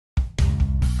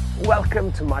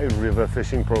Welcome to my river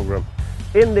fishing program.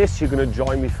 In this, you're going to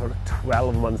join me for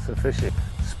 12 months of fishing.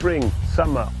 Spring,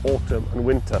 summer, autumn and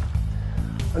winter.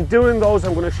 And during those,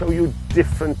 I'm going to show you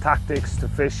different tactics to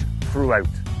fish throughout.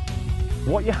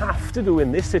 What you have to do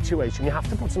in this situation, you have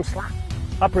to put some slack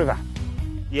upriver.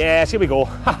 Yes, here we go.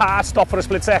 Stop for a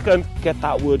split second. Get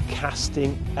that word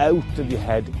casting out of your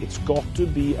head. It's got to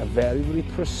be a very, very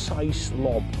precise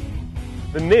lob.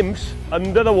 The nymphs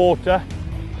under the water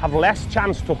have less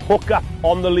chance to hook up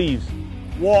on the leaves.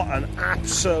 What an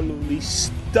absolutely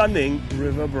stunning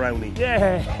river brownie.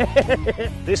 Yeah.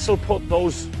 This will put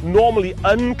those normally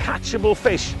uncatchable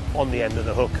fish on the end of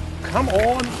the hook. Come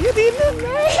on, get in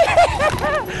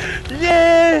there.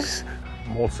 Yes.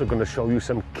 I'm also going to show you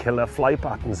some killer fly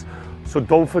patterns. So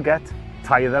don't forget,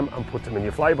 tie them and put them in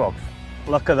your fly box.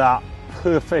 Look at that,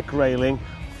 perfect railing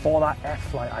for that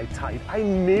F-fly I tied. I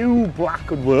knew black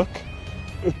would work.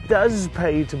 It does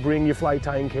pay to bring your fly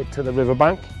tying kit to the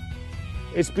riverbank.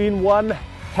 It's been one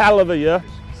hell of a year.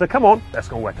 So come on, let's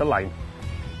go wet the line.